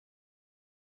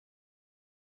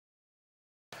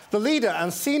The leader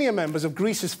and senior members of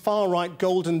Greece's far-right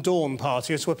Golden Dawn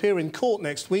party are to appear in court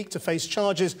next week to face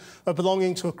charges of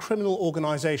belonging to a criminal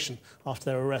organisation after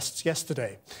their arrests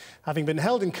yesterday. Having been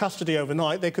held in custody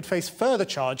overnight, they could face further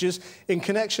charges in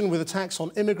connection with attacks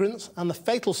on immigrants and the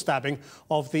fatal stabbing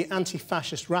of the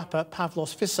anti-fascist rapper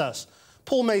Pavlos Fyssas.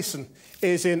 Paul Mason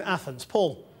is in Athens.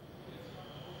 Paul.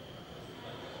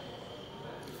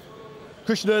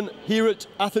 Krishnan, here at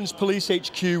Athens Police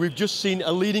HQ, we've just seen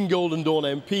a leading Golden Dawn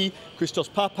MP, Christos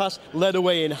Papas, led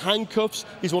away in handcuffs.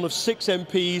 He's one of 6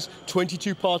 MPs,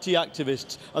 22 party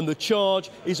activists, and the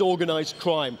charge is organised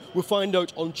crime. We'll find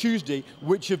out on Tuesday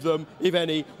which of them, if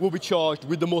any, will be charged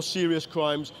with the more serious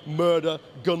crimes: murder,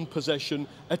 gun possession,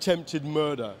 attempted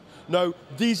murder. Now,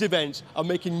 these events are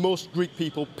making most Greek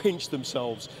people pinch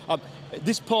themselves.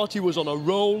 This party was on a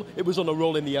roll. It was on a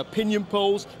roll in the opinion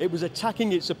polls. It was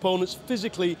attacking its opponents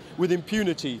physically with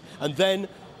impunity. And then,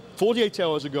 48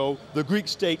 hours ago, the Greek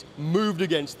state moved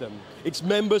against them. Its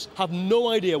members have no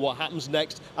idea what happens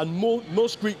next, and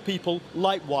most Greek people,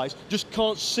 likewise, just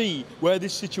can't see where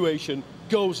this situation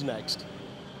goes next.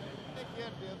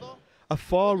 A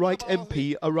far-right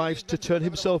MP arrives to turn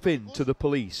himself in to the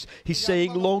police. He's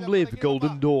saying, "Long live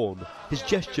Golden Dawn." His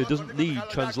gesture doesn't need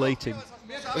translating.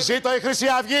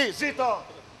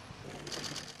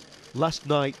 Last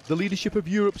night, the leadership of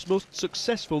Europe's most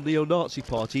successful neo-Nazi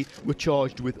party were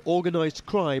charged with organised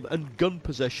crime and gun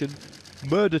possession.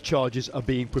 Murder charges are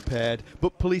being prepared,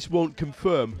 but police won't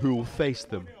confirm who will face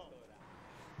them.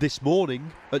 This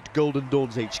morning, at Golden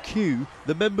Dawn's HQ,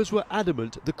 the members were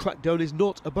adamant the crackdown is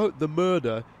not about the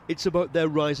murder, it's about their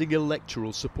rising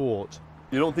electoral support.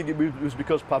 You don't think it was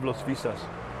because Pavlos Fyssas?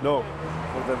 No.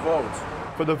 For the vote.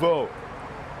 For the vote.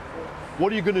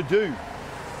 What are you going to do?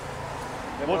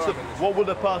 What will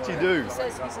the party do?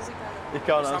 He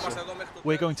can't answer.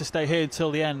 We're going to stay here until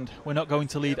the end. We're not going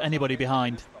to leave anybody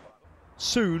behind.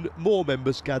 Soon, more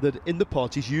members gathered in the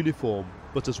party's uniform,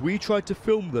 but as we tried to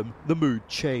film them, the mood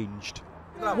changed.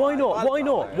 Why not? Why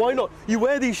not? Why not? You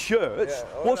wear these shirts,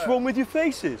 what's wrong with your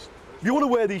faces? If you want to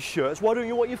wear these shirts, why don't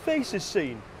you want your faces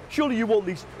seen? Surely you want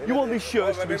these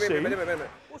shirts to be seen.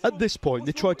 At this point,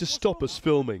 they tried to stop us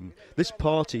filming. This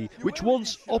party, which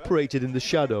once operated in the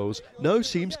shadows, now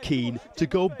seems keen to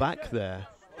go back there.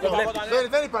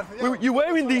 You're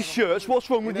wearing these shirts, what's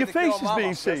wrong with your faces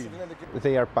being seen?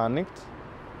 They are panicked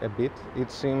a bit.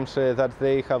 It seems that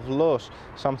they have lost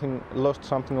something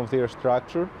of their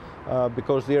structure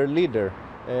because their leader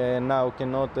now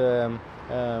cannot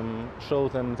show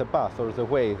them the path or the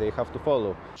way they have to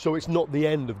follow. So it's not the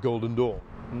end of Golden Dawn?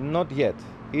 Not yet.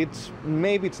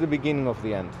 Maybe it's the beginning of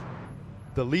the end.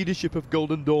 The leadership of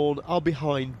Golden Dawn are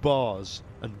behind bars,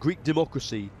 and Greek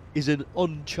democracy is in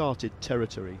uncharted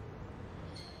territory.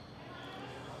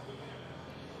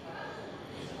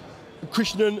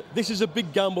 Krishnan, this is a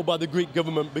big gamble by the Greek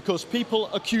government because people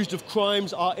accused of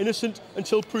crimes are innocent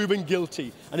until proven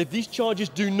guilty. And if these charges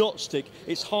do not stick,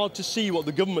 it's hard to see what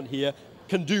the government here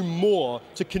can do more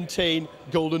to contain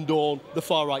Golden Dawn, the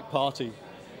far-right party.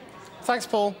 Thanks,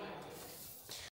 Paul.